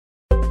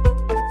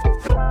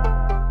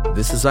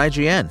This is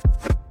IGN.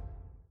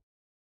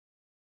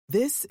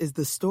 This is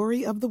the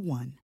story of the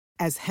one.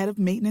 As head of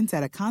maintenance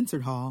at a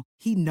concert hall,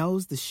 he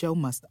knows the show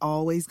must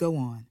always go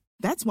on.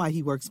 That's why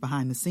he works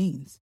behind the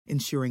scenes,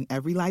 ensuring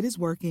every light is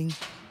working,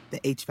 the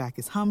HVAC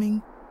is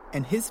humming,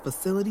 and his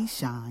facility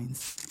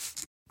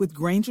shines. With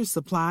Grainger's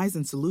supplies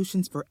and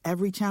solutions for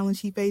every challenge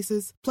he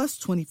faces, plus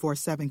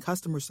 24/7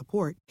 customer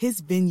support,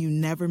 his venue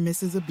never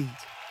misses a beat.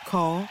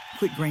 Call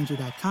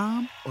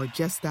quickgrainger.com or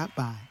just stop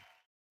by.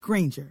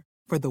 Grainger,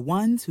 for the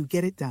ones who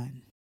get it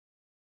done.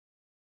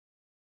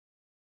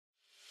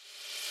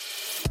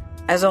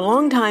 As a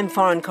longtime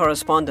foreign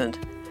correspondent,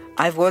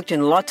 I've worked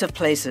in lots of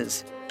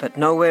places, but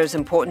nowhere as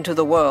important to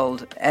the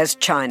world as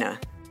China.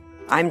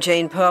 I'm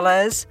Jane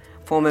Perlez,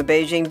 former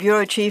Beijing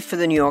bureau chief for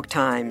the New York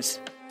Times.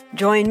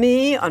 Join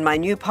me on my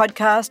new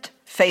podcast,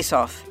 Face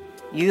Off,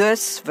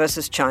 U.S.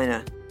 versus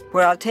China,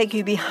 where I'll take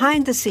you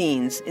behind the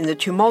scenes in the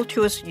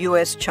tumultuous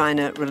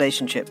U.S.-China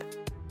relationship.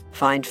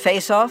 Find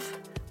Face Off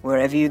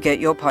wherever you get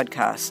your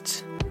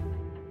podcasts.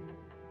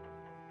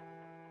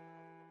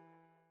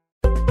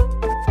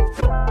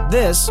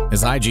 This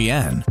is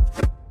IGN.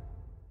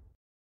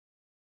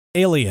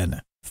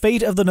 Alien: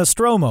 Fate of the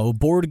Nostromo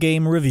board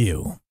game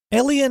review.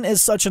 Alien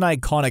is such an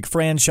iconic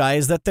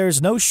franchise that there's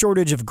no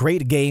shortage of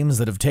great games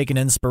that have taken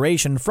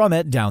inspiration from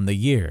it down the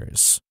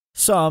years.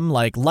 Some,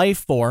 like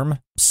Lifeform,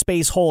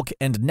 Space Hulk,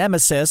 and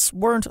Nemesis,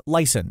 weren't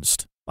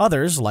licensed.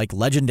 Others, like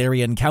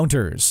Legendary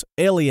Encounters,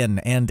 Alien,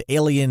 and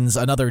Aliens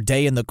Another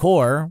Day in the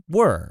Core,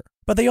 were.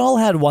 But they all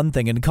had one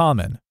thing in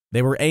common.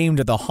 They were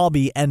aimed at the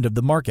hobby end of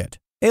the market.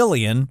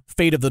 Alien: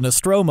 Fate of the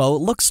Nostromo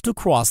looks to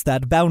cross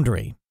that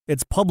boundary.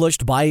 It's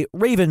published by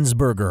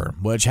Ravensburger,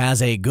 which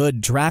has a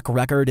good track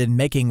record in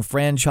making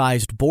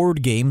franchised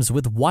board games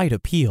with wide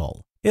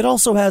appeal. It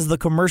also has the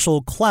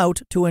commercial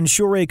clout to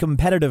ensure a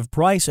competitive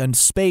price and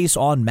space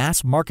on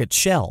mass-market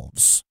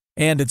shelves.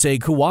 And it's a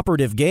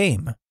cooperative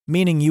game,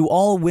 meaning you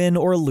all win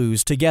or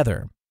lose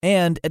together,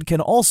 and it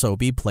can also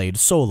be played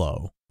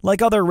solo.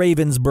 Like other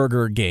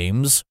Ravensburger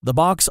games, the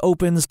box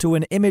opens to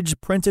an image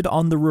printed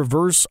on the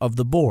reverse of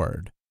the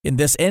board. In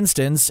this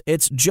instance,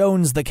 it's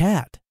Jones the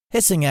cat,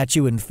 hissing at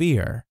you in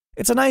fear.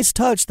 It's a nice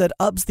touch that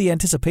ups the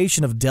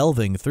anticipation of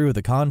delving through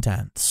the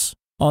contents.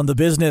 On the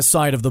business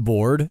side of the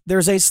board,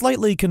 there's a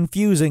slightly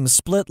confusing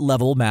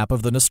split-level map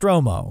of the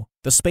Nostromo,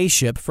 the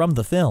spaceship from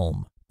the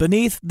film.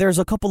 Beneath, there's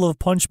a couple of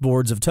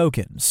punchboards of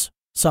tokens,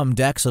 some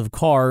decks of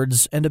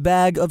cards, and a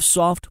bag of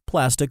soft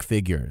plastic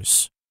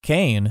figures.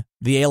 Kane,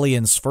 the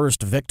alien's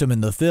first victim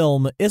in the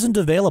film, isn't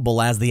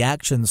available as the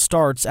action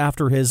starts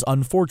after his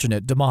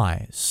unfortunate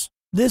demise.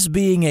 This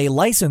being a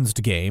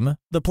licensed game,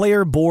 the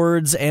player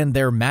boards and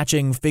their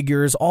matching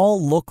figures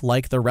all look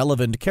like the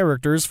relevant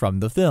characters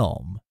from the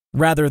film.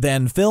 Rather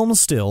than film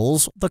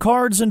stills, the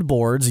cards and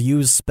boards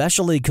use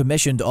specially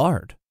commissioned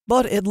art,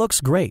 but it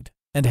looks great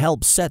and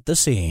helps set the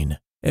scene.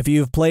 If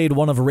you've played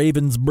one of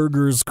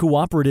Ravensburger's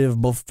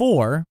cooperative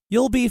before,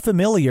 you'll be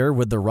familiar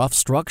with the rough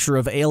structure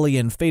of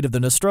Alien: Fate of the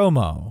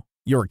Nostromo.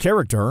 Your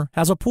character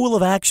has a pool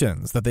of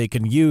actions that they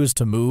can use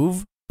to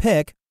move,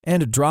 pick,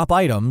 and drop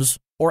items,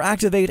 or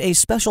activate a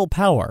special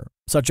power,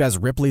 such as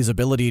Ripley's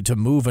ability to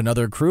move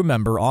another crew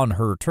member on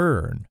her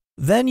turn.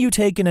 Then you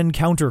take an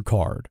encounter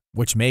card,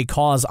 which may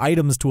cause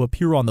items to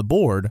appear on the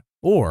board,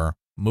 or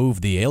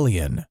move the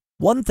alien.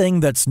 One thing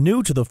that's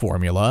new to the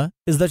formula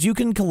is that you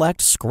can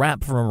collect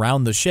scrap from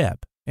around the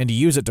ship and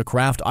use it to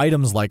craft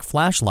items like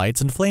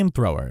flashlights and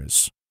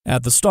flamethrowers.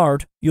 At the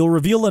start, you'll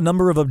reveal a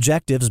number of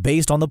objectives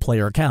based on the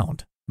player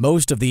count.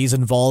 Most of these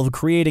involve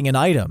creating an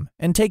item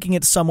and taking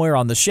it somewhere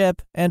on the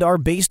ship and are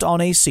based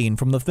on a scene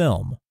from the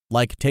film,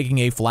 like taking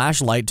a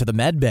flashlight to the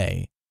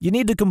medbay. You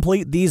need to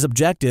complete these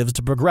objectives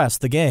to progress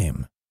the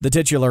game. The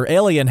titular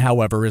alien,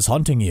 however, is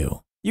hunting you.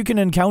 You can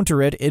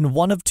encounter it in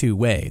one of two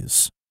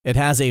ways. It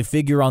has a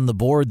figure on the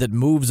board that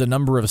moves a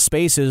number of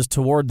spaces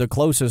toward the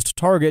closest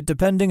target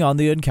depending on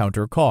the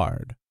encounter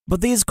card.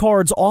 But these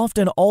cards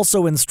often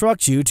also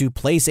instruct you to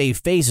place a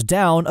face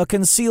down a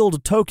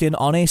concealed token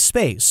on a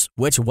space,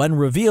 which when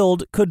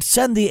revealed could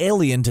send the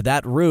alien to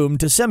that room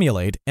to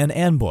simulate an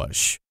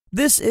ambush.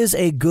 This is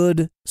a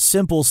good,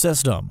 simple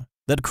system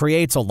that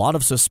creates a lot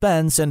of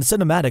suspense and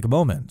cinematic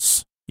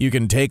moments. You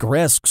can take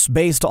risks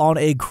based on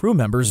a crew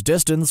member's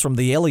distance from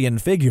the alien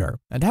figure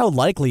and how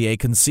likely a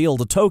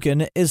concealed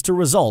token is to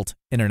result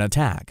in an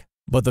attack.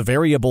 But the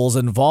variables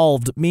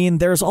involved mean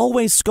there's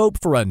always scope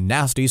for a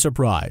nasty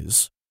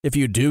surprise. If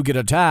you do get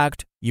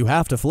attacked, you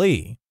have to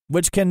flee,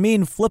 which can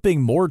mean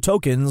flipping more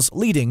tokens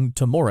leading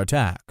to more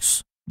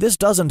attacks. This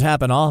doesn't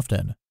happen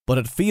often, but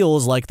it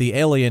feels like the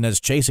alien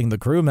is chasing the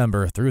crew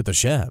member through the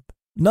ship.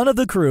 None of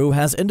the crew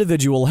has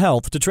individual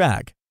health to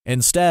track.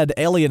 Instead,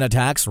 alien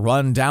attacks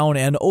run down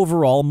an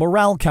overall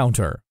morale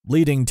counter,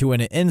 leading to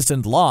an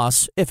instant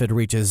loss if it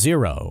reaches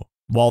 0.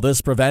 While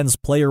this prevents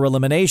player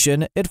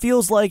elimination, it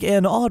feels like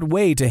an odd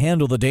way to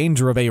handle the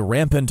danger of a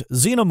rampant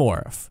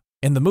xenomorph.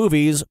 In the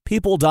movies,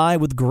 people die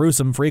with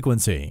gruesome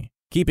frequency.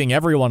 Keeping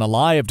everyone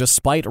alive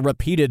despite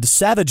repeated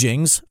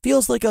savagings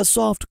feels like a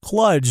soft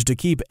kludge to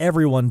keep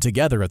everyone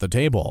together at the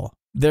table.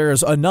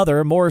 There's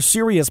another, more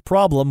serious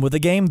problem with the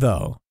game,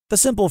 though. The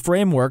simple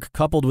framework,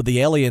 coupled with the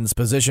alien's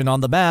position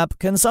on the map,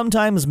 can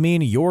sometimes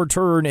mean your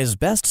turn is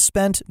best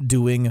spent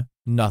doing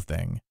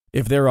nothing.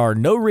 If there are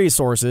no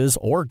resources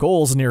or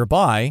goals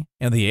nearby,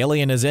 and the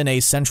alien is in a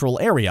central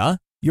area,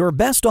 you're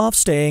best off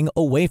staying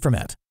away from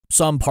it.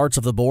 Some parts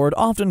of the board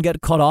often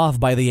get cut off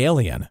by the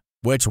alien,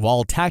 which,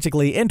 while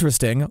tactically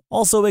interesting,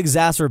 also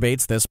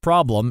exacerbates this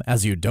problem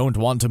as you don't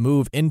want to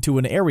move into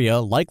an area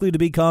likely to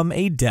become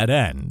a dead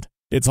end.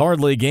 It's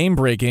hardly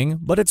game-breaking,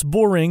 but it's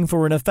boring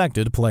for an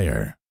affected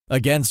player.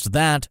 Against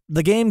that,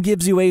 the game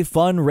gives you a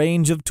fun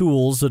range of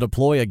tools to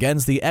deploy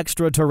against the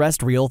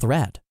extraterrestrial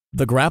threat.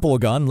 The grapple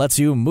gun lets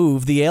you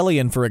move the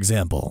alien, for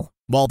example,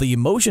 while the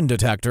motion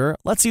detector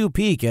lets you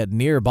peek at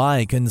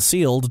nearby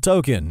concealed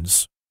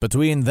tokens.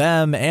 Between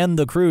them and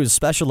the crew's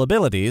special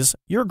abilities,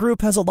 your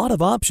group has a lot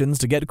of options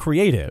to get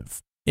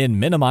creative in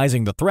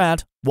minimizing the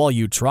threat while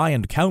you try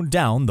and count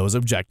down those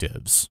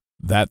objectives.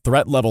 That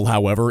threat level,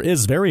 however,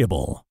 is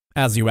variable.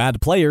 As you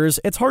add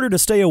players, it's harder to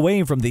stay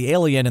away from the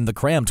alien in the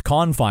cramped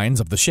confines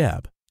of the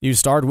ship. You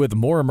start with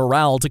more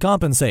morale to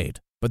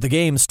compensate, but the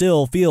game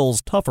still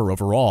feels tougher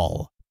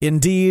overall.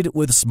 Indeed,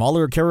 with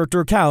smaller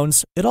character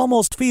counts, it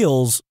almost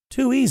feels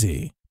too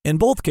easy. In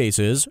both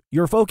cases,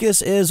 your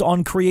focus is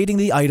on creating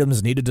the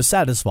items needed to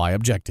satisfy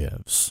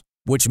objectives,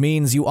 which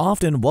means you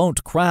often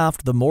won't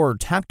craft the more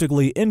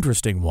tactically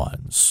interesting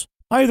ones.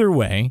 Either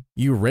way,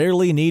 you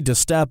rarely need to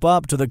step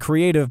up to the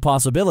creative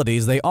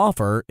possibilities they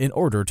offer in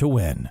order to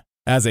win.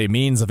 As a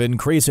means of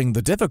increasing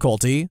the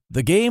difficulty,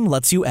 the game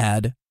lets you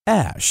add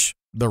Ash,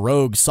 the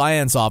rogue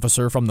science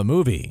officer from the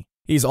movie.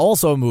 He's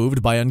also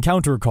moved by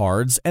encounter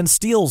cards and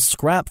steals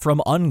scrap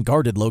from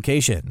unguarded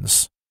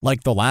locations.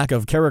 Like the lack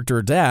of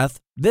character death,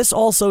 this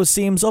also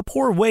seems a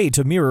poor way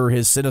to mirror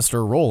his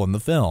sinister role in the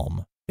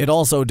film. It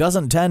also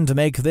doesn't tend to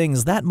make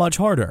things that much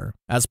harder,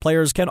 as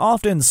players can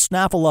often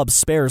snaffle up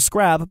spare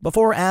scrap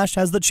before Ash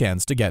has the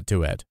chance to get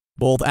to it.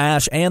 Both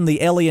Ash and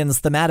the alien's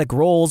thematic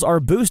roles are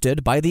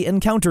boosted by the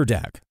encounter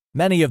deck.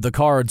 Many of the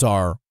cards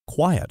are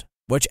quiet,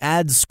 which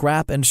adds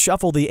scrap and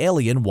shuffle the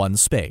alien one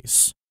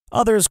space.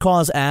 Others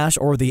cause Ash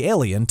or the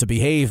alien to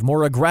behave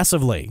more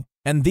aggressively,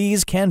 and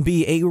these can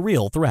be a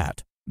real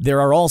threat. There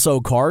are also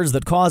cards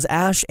that cause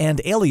Ash and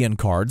alien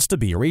cards to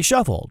be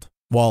reshuffled,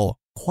 while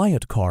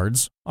quiet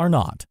cards are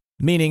not,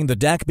 meaning the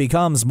deck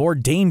becomes more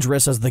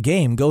dangerous as the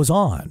game goes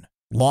on.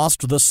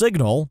 Lost the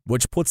Signal,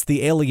 which puts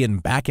the alien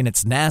back in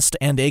its nest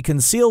and a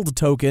concealed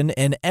token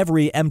in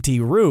every empty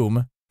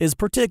room, is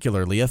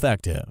particularly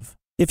effective.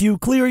 If you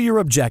clear your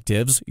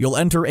objectives, you'll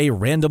enter a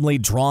randomly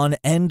drawn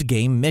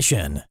endgame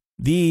mission.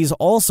 These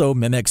also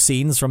mimic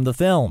scenes from the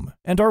film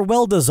and are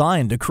well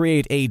designed to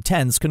create a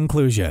tense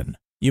conclusion.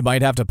 You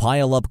might have to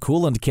pile up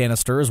coolant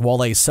canisters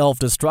while a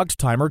self-destruct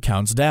timer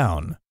counts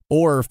down,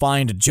 or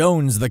find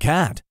Jones the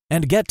cat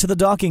and get to the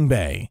docking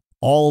bay,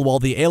 all while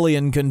the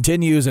alien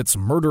continues its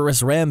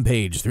murderous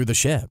rampage through the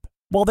ship.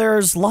 While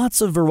there's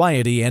lots of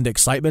variety and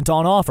excitement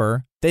on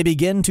offer, they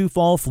begin to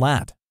fall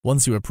flat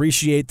once you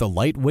appreciate the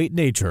lightweight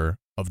nature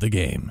of the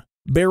game.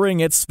 Bearing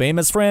its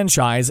famous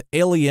franchise,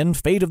 Alien: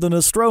 Fate of the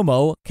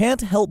Nostromo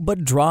can't help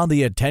but draw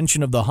the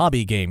attention of the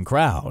hobby game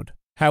crowd.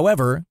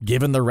 However,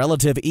 given the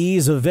relative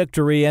ease of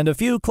victory and a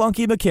few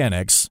clunky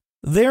mechanics,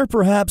 they're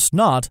perhaps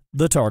not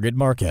the target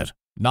market.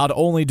 Not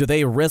only do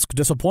they risk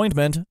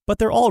disappointment, but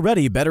they're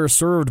already better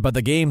served by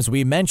the games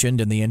we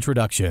mentioned in the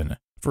introduction.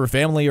 For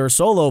family or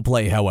solo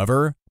play,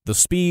 however, the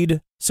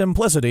speed,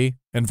 simplicity,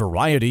 and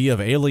variety of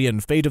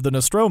Alien: Fate of the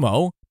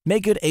Nostromo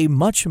make it a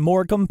much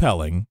more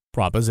compelling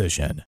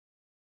proposition.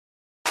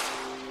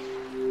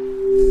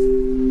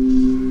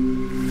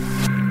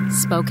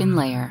 Spoken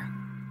Layer.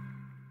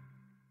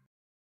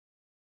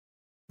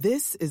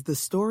 This is the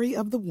story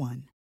of the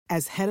one.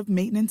 As head of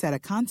maintenance at a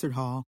concert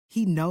hall,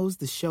 he knows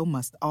the show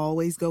must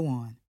always go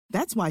on.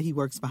 That's why he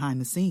works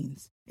behind the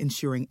scenes,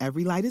 ensuring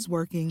every light is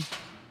working,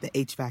 the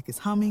HVAC is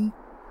humming,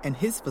 and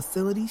his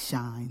facility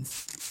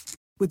shines.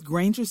 With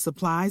Grainger's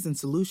supplies and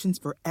solutions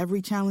for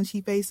every challenge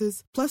he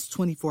faces, plus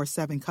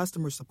 24/7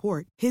 customer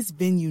support, his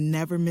venue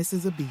never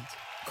misses a beat.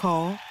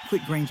 Call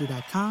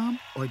quickgrainger.com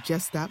or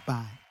just stop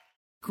by.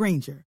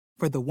 Grainger,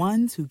 for the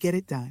ones who get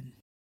it done.